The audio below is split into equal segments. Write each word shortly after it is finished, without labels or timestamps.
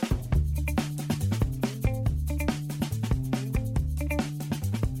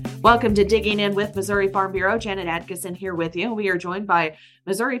Welcome to Digging In with Missouri Farm Bureau. Janet Atkinson here with you. We are joined by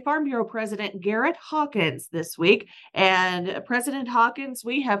Missouri Farm Bureau President Garrett Hawkins this week. And President Hawkins,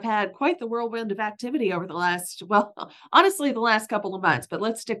 we have had quite the whirlwind of activity over the last, honestly, the last couple of months, but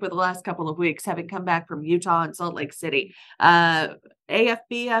let's stick with the last couple of weeks, having come back from Utah and Salt Lake City.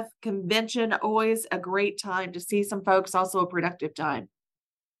 AFBF convention, always a great time to see some folks, also a productive time.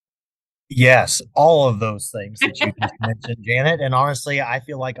 Yes, all of those things that you just mentioned, Janet. And honestly, I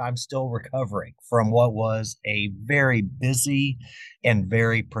feel like I'm still recovering from what was a very busy and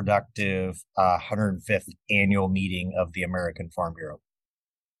very productive 105th annual meeting of the American Farm Bureau.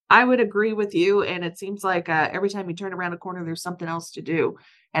 I would agree with you. And it seems like every time you turn around a corner, there's something else to do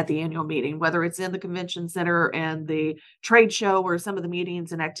at the annual meeting, whether it's in the convention center and the trade show where some of the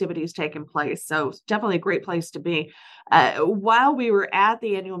meetings and activities taking place. So it's definitely a great place to be. While we were at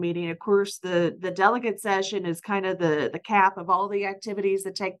the annual meeting, of course, the delegate session is kind of the cap of all the activities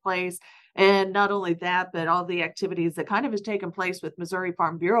that take place. And not only that, but all the activities that kind of has taken place with Missouri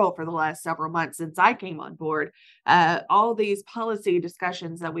Farm Bureau for the last several months since I came on board. All these policy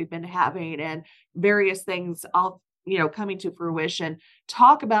discussions that we've been having and various things all coming to fruition.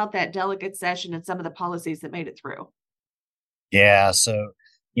 Talk about that delegate session and some of the policies that made it through. Yeah, so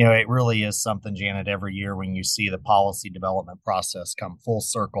it really is something, Janet, every year when you see the policy development process come full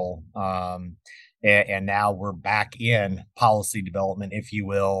circle. And now we're back in policy development, if you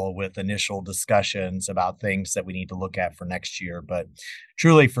will, with initial discussions about things that we need to look at for next year. But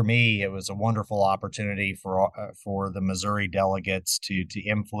truly, for me, it was a wonderful opportunity for the Missouri delegates to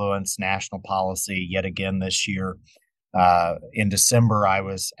influence national policy yet again this year. In December, I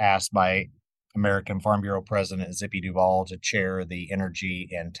was asked by American Farm Bureau President Zippy Duvall to chair the Energy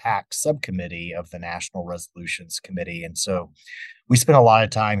and Tax Subcommittee of the National Resolutions Committee. And so we spent a lot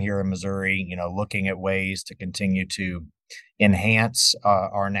of time here in Missouri, looking at ways to continue to enhance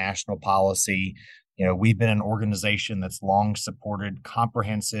our national policy. We've been an organization that's long supported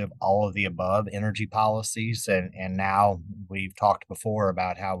comprehensive, all of the above energy policies. And now we've talked before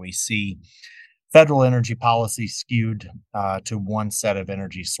about how we see federal energy policy skewed to one set of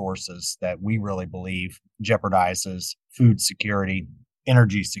energy sources that we really believe jeopardizes food security,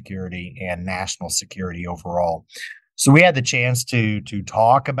 energy security, and national security overall. So we had the chance to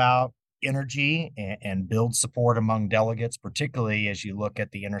talk about energy and build support among delegates, particularly as you look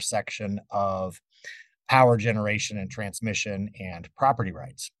at the intersection of power generation and transmission and property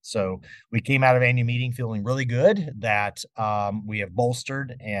rights. So we came out of annual meeting feeling really good that we have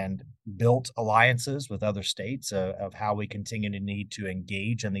bolstered and built alliances with other states of how we continue to need to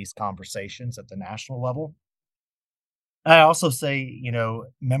engage in these conversations at the national level. I also say,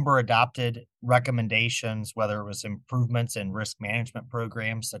 member adopted recommendations, whether it was improvements in risk management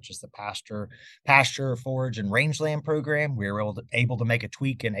programs such as the pasture, forage, and rangeland program. We were able to make a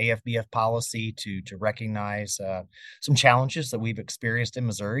tweak in AFBF policy to recognize some challenges that we've experienced in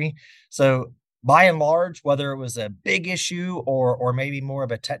Missouri. So by and large, whether it was a big issue or maybe more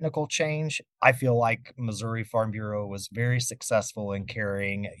of a technical change, I feel like Missouri Farm Bureau was very successful in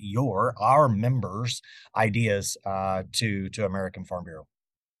carrying our members' ideas to American Farm Bureau.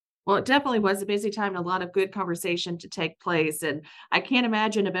 Well, it definitely was a busy time and a lot of good conversation to take place. And I can't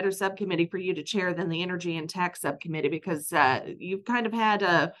imagine a better subcommittee for you to chair than the Energy and Tax Subcommittee because you've kind of had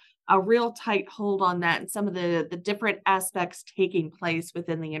a real tight hold on that and some of the different aspects taking place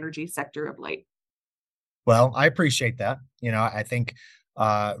within the energy sector of late. Well, I appreciate that. I think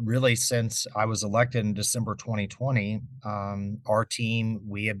really since I was elected in December 2020, our team,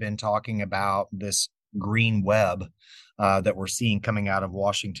 we have been talking about this green web that we're seeing coming out of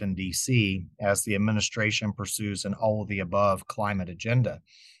Washington, D.C. as the administration pursues an all of the above climate agenda.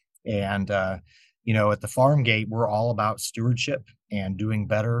 And, at the farm gate, we're all about stewardship and doing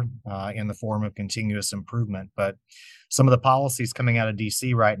better in the form of continuous improvement. But some of the policies coming out of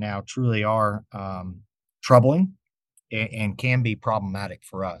D.C. right now truly are troubling and can be problematic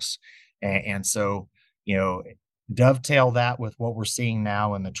for us. And so, dovetail that with what we're seeing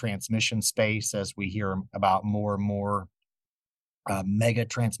now in the transmission space as we hear about more and more mega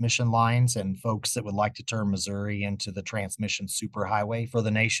transmission lines and folks that would like to turn Missouri into the transmission superhighway for the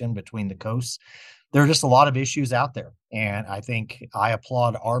nation between the coasts. There are just a lot of issues out there. And I think I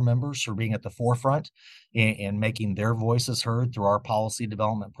applaud our members for being at the forefront in making their voices heard through our policy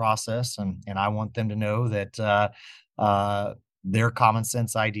development process. And I want them to know that their common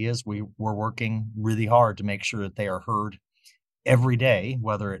sense ideas, we're working really hard to make sure that they are heard every day,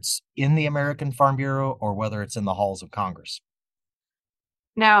 whether it's in the American Farm Bureau or whether it's in the halls of Congress.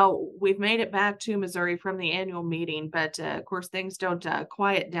 Now, we've made it back to Missouri from the annual meeting, but of course, things don't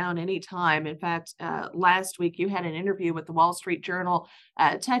quiet down anytime. In fact, last week you had an interview with the Wall Street Journal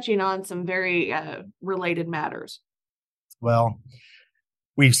touching on some very related matters. Well,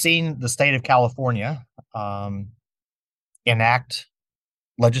 we've seen the state of California enact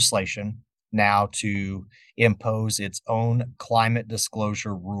legislation now to impose its own climate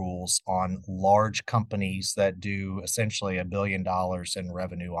disclosure rules on large companies that do essentially $1 billion in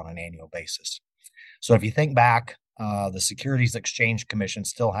revenue on an annual basis. So if you think back, the Securities Exchange Commission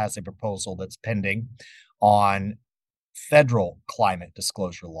still has a proposal that's pending on federal climate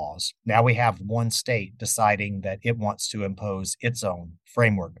disclosure laws. Now we have one state deciding that it wants to impose its own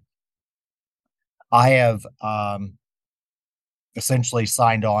framework. I have essentially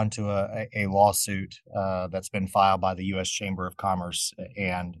signed on to a lawsuit that's been filed by the U.S. Chamber of Commerce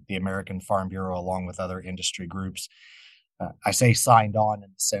and the American Farm Bureau, along with other industry groups. I say signed on in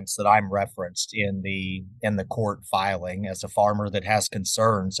the sense that I'm referenced in the court filing as a farmer that has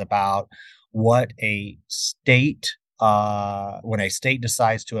concerns about what a state when a state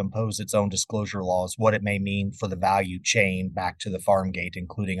decides to impose its own disclosure laws, what it may mean for the value chain back to the farm gate,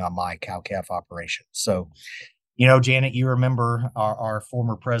 including on my cow-calf operation. So, Janet, you remember our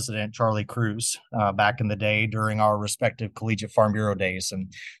former president, Charlie Cruz, back in the day during our respective collegiate farm bureau days.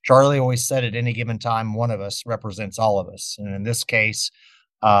 And Charlie always said at any given time, one of us represents all of us. And in this case,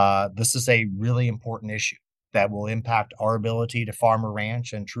 this is a really important issue that will impact our ability to farm a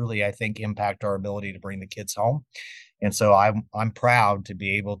ranch and truly, I think, impact our ability to bring the kids home. And so I'm proud to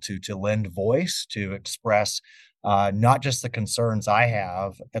be able to lend voice, to express not just the concerns I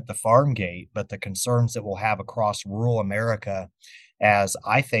have at the farm gate, but the concerns that we'll have across rural America, as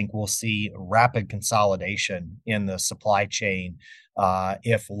I think we'll see rapid consolidation in the supply chain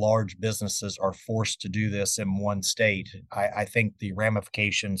if large businesses are forced to do this in one state. I think the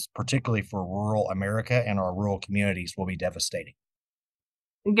ramifications, particularly for rural America and our rural communities, will be devastating.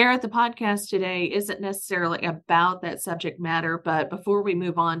 Garrett, the podcast today isn't necessarily about that subject matter, but before we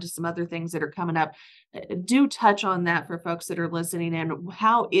move on to some other things that are coming up, do touch on that for folks that are listening. And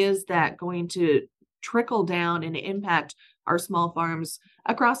how is that going to trickle down and impact our small farms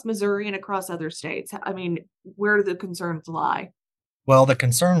across Missouri and across other states? I mean, where do the concerns lie? Well, the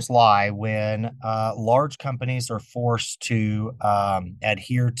concerns lie when large companies are forced to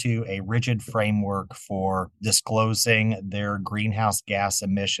adhere to a rigid framework for disclosing their greenhouse gas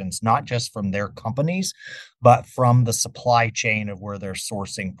emissions, not just from their companies, but from the supply chain of where they're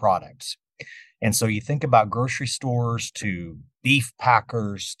sourcing products. And so you think about grocery stores to beef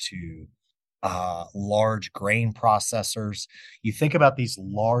packers to large grain processors. You think about these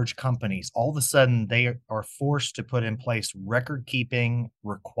large companies, all of a sudden they are forced to put in place record keeping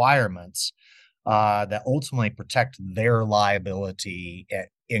requirements that ultimately protect their liability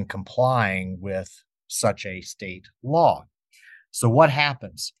in complying with such a state law. So what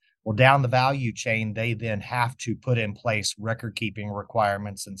happens? Well, down the value chain, they then have to put in place record keeping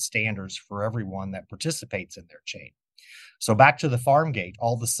requirements and standards for everyone that participates in their chain. So back to the farm gate,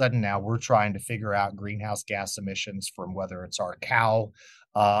 all of a sudden now we're trying to figure out greenhouse gas emissions from whether it's our cow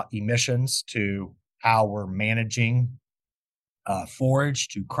emissions to how we're managing forage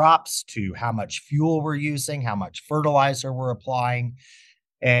to crops to how much fuel we're using, how much fertilizer we're applying.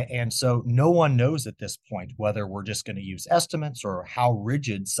 And so no one knows at this point whether we're just going to use estimates or how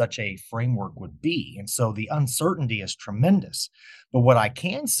rigid such a framework would be. And so the uncertainty is tremendous. But what I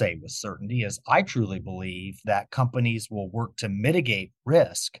can say with certainty is I truly believe that companies will work to mitigate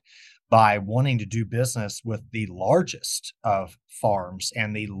risk by wanting to do business with the largest of farms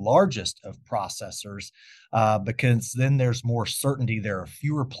and the largest of processors, because then there's more certainty. There are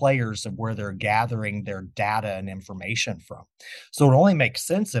fewer players of where they're gathering their data and information from. So it only makes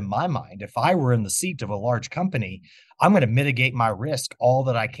sense in my mind. If I were in the seat of a large company, I'm going to mitigate my risk all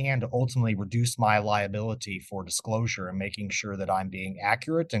that I can to ultimately reduce my liability for disclosure and making sure that I'm being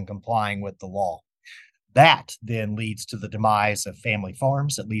accurate and complying with the law. That then leads to the demise of family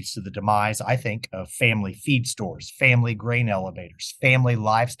farms. It leads to the demise, I think, of family feed stores, family grain elevators, family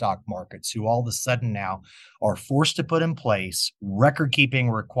livestock markets, who all of a sudden now are forced to put in place record-keeping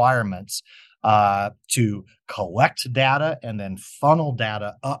requirements to collect data and then funnel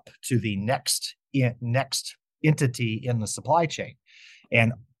data up to the next entity in the supply chain.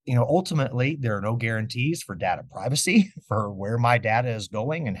 And ultimately, there are no guarantees for data privacy, for where my data is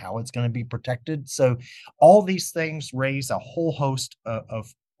going and how it's going to be protected. So all these things raise a whole host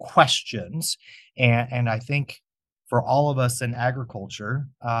of questions. And I think for all of us in agriculture,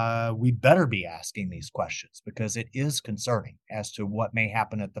 we better be asking these questions because it is concerning as to what may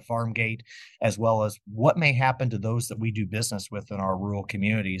happen at the farm gate, as well as what may happen to those that we do business with in our rural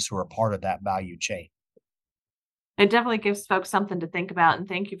communities who are part of that value chain. It definitely gives folks something to think about, and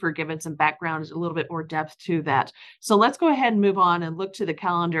thank you for giving some background, a little bit more depth to that. So let's go ahead and move on and look to the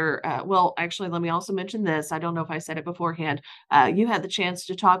calendar. Well, actually, let me also mention this. I don't know if I said it beforehand. You had the chance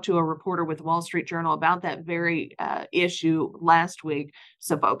to talk to a reporter with the Wall Street Journal about that very issue last week,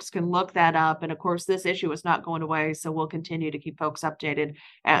 so folks can look that up. And of course, this issue is not going away, so we'll continue to keep folks updated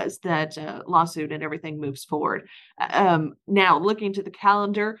as that lawsuit and everything moves forward. Now, looking to the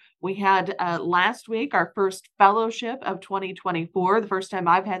calendar, we had last week our first fellowship of 2024, the first time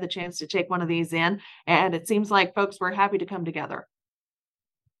I've had the chance to take one of these in, and it seems like folks were happy to come together.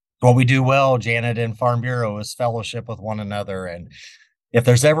 What we do well, Janet, in Farm Bureau is fellowship with one another. And if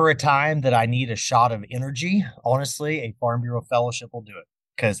there's ever a time that I need a shot of energy, honestly, a Farm Bureau fellowship will do it.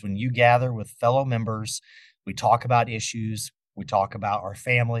 Because when you gather with fellow members, we talk about issues, we talk about our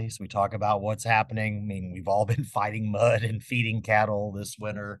families, we talk about what's happening. I mean, we've all been fighting mud and feeding cattle this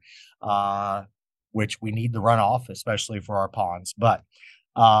winter, which we need to run off, especially for our ponds. But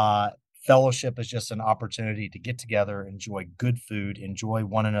fellowship is just an opportunity to get together, enjoy good food, enjoy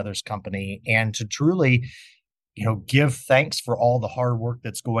one another's company, and to truly, give thanks for all the hard work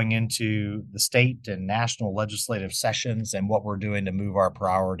that's going into the state and national legislative sessions and what we're doing to move our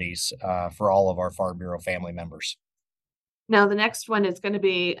priorities for all of our Farm Bureau family members. Now, the next one is going to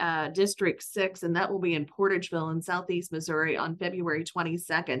be District 6, and that will be in Portageville in Southeast Missouri on February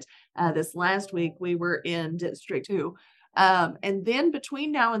 22nd. This last week, we were in District 2. And then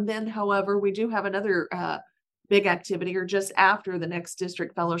between now and then, however, we do have another big activity, or just after the next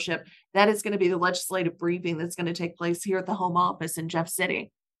district fellowship. That is going to be the legislative briefing that's going to take place here at the home office in Jeff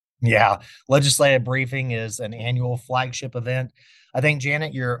City. Yeah, legislative briefing is an annual flagship event. I think,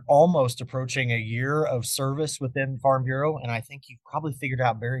 Janet, you're almost approaching a year of service within Farm Bureau, and I think you've probably figured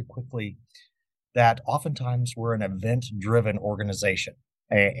out very quickly that oftentimes we're an event-driven organization.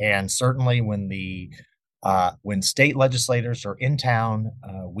 And certainly when state legislators are in town,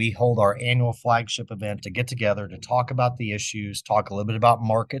 we hold our annual flagship event to get together to talk about the issues, talk a little bit about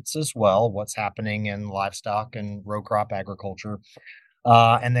markets as well, what's happening in livestock and row crop agriculture,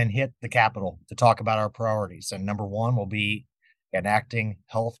 and then hit the Capitol to talk about our priorities. And number one will be enacting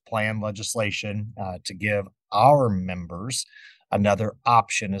health plan legislation to give our members another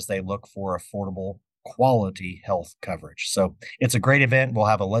option as they look for affordable, quality health coverage. So it's a great event. We'll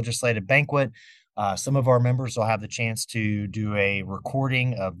have a legislative banquet. Some of our members will have the chance to do a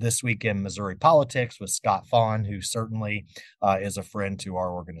recording of This Week in Missouri Politics with Scott Fawn, who certainly is a friend to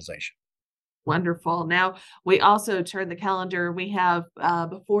our organization. Wonderful. Now, we also turn the calendar. We have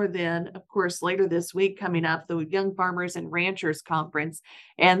before then, of course, later this week coming up, the Young Farmers and Ranchers Conference.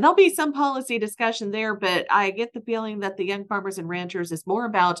 And there'll be some policy discussion there, but I get the feeling that the Young Farmers and Ranchers is more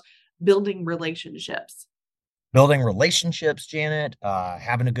about building relationships. Building relationships, Janet,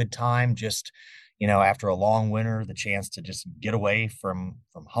 having a good time, just, after a long winter, the chance to just get away from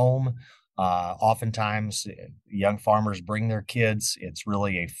home. Oftentimes, young farmers bring their kids. It's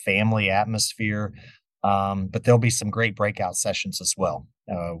really a family atmosphere, but there'll be some great breakout sessions as well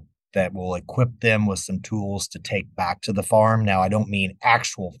that will equip them with some tools to take back to the farm. Now, I don't mean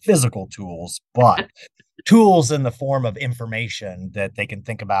actual physical tools, but tools in the form of information that they can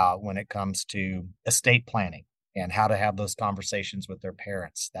think about when it comes to estate planning and how to have those conversations with their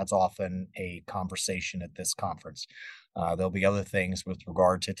parents. That's often a conversation at this conference. There'll be other things with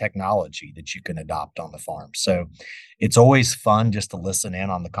regard to technology that you can adopt on the farm. So it's always fun just to listen in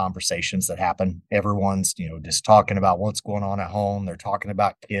on the conversations that happen. Everyone's, just talking about what's going on at home. They're talking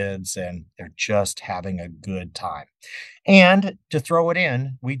about kids and they're just having a good time. And to throw it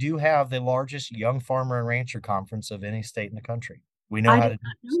in, we do have the largest young farmer and rancher conference of any state in the country. We know I how did to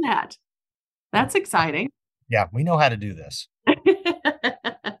not know that. That's exciting. Yeah, we know how to do this.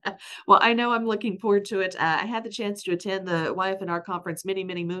 Well, I know I'm looking forward to it. I had the chance to attend the YFNR conference many,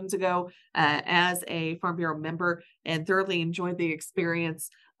 many moons ago as a Farm Bureau member and thoroughly enjoyed the experience.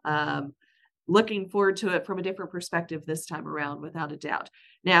 Looking forward to it from a different perspective this time around, without a doubt.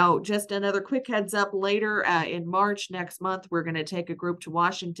 Now, just another quick heads up later in March next month, we're going to take a group to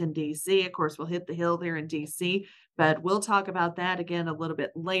Washington, D.C. Of course, we'll hit the hill there in D.C., but we'll talk about that again a little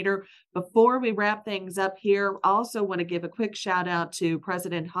bit later. Before we wrap things up here, also want to give a quick shout out to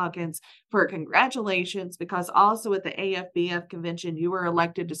President Hawkins for congratulations, because also at the AFBF convention, you were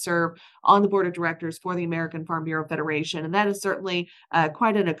elected to serve on the board of directors for the American Farm Bureau Federation. And that is certainly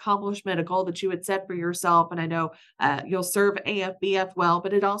quite an accomplishment, a goal that you had set for yourself. And I know you'll serve AFBF well,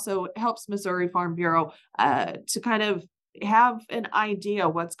 but it also helps Missouri Farm Bureau to kind of have an idea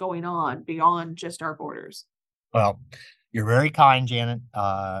what's going on beyond just our borders. Well, you're very kind, Janet.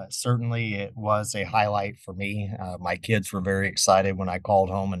 Certainly, it was a highlight for me. My kids were very excited when I called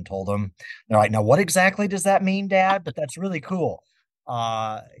home and told them. They're like, "Now, what exactly does that mean, Dad?" But that's really cool.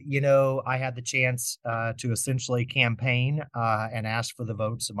 I had the chance to essentially campaign and ask for the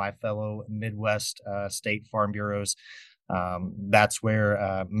votes of my fellow Midwest state farm bureaus. That's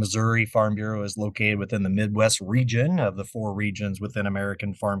where Missouri Farm Bureau is located within the Midwest region of the 4 regions within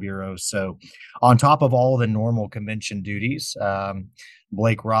American Farm Bureau. So, on top of all the normal convention duties,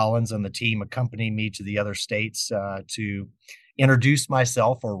 Blake Rollins and the team accompanied me to the other states to introduce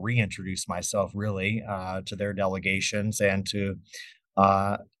myself, or reintroduce myself, really, to their delegations, and to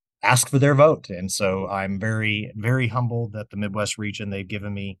ask for their vote. And so I'm very, very humbled that the Midwest region, they've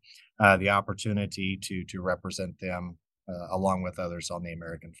given me the opportunity to represent them along with others on the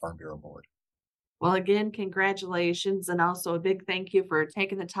American Farm Bureau board. Well, again, congratulations, and also a big thank you for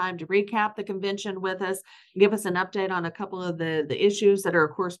taking the time to recap the convention with us, give us an update on a couple of the issues that are,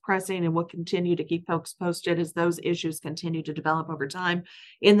 of course, pressing, and we'll continue to keep folks posted as those issues continue to develop over time.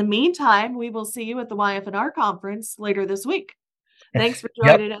 In the meantime, we will see you at the YF&R conference later this week. Thanks for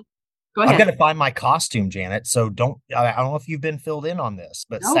joining us. Go ahead. I've got to find my costume, Janet. So I don't know if you've been filled in on this,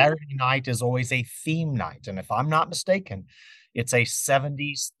 but Nope. Saturday night is always a theme night. And if I'm not mistaken, it's a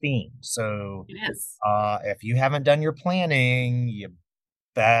 70s theme. So It is. if you haven't done your planning, you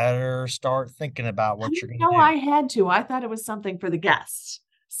better start thinking about what you're going to do. I had to. I thought it was something for the guests.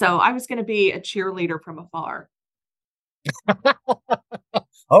 So I was going to be a cheerleader from afar.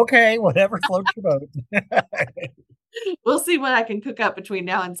 Okay, whatever floats your boat. We'll see what I can cook up between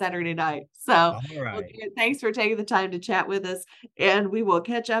now and Saturday night. So All well, right. thanks for taking the time to chat with us. And we will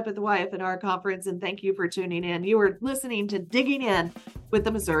catch up at the YF&R conference. And thank you for tuning in. You are listening to Digging In with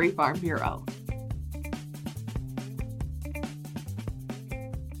the Missouri Farm Bureau.